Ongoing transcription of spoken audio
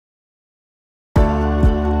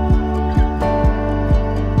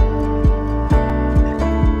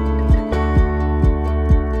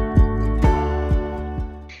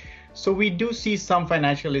So we do see some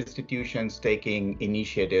financial institutions taking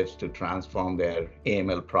initiatives to transform their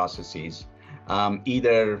AML processes,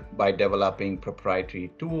 either by developing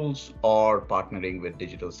proprietary tools or partnering with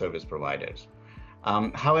digital service providers.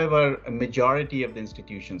 However, a majority of the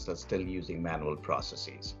institutions are still using manual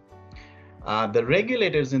processes. The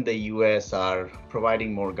regulators in the US are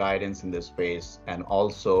providing more guidance in this space and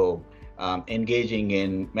also engaging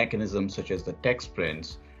in mechanisms such as the tech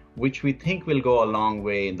sprints, which we think will go a long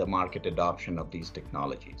way in the market adoption of these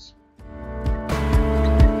technologies.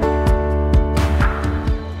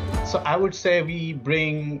 So I would say we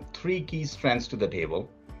bring three key strengths to the table.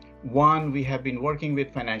 One, we have been working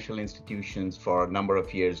with financial institutions for a number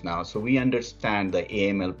of years now, so we understand the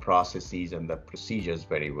AML processes and the procedures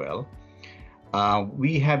very well.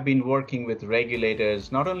 We have been working with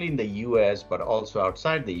regulators not only in the US, but also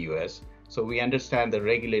outside the US. So we understand the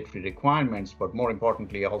regulatory requirements, but more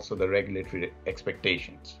importantly, also the regulatory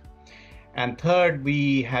expectations. And third,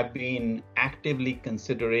 we have been actively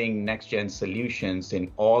considering next-gen solutions in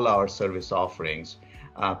all our service offerings.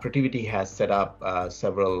 Protiviti has set up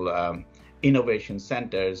several innovation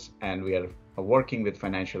centers, and we are working with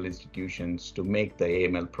financial institutions to make the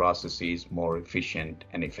AML processes more efficient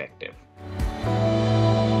and effective.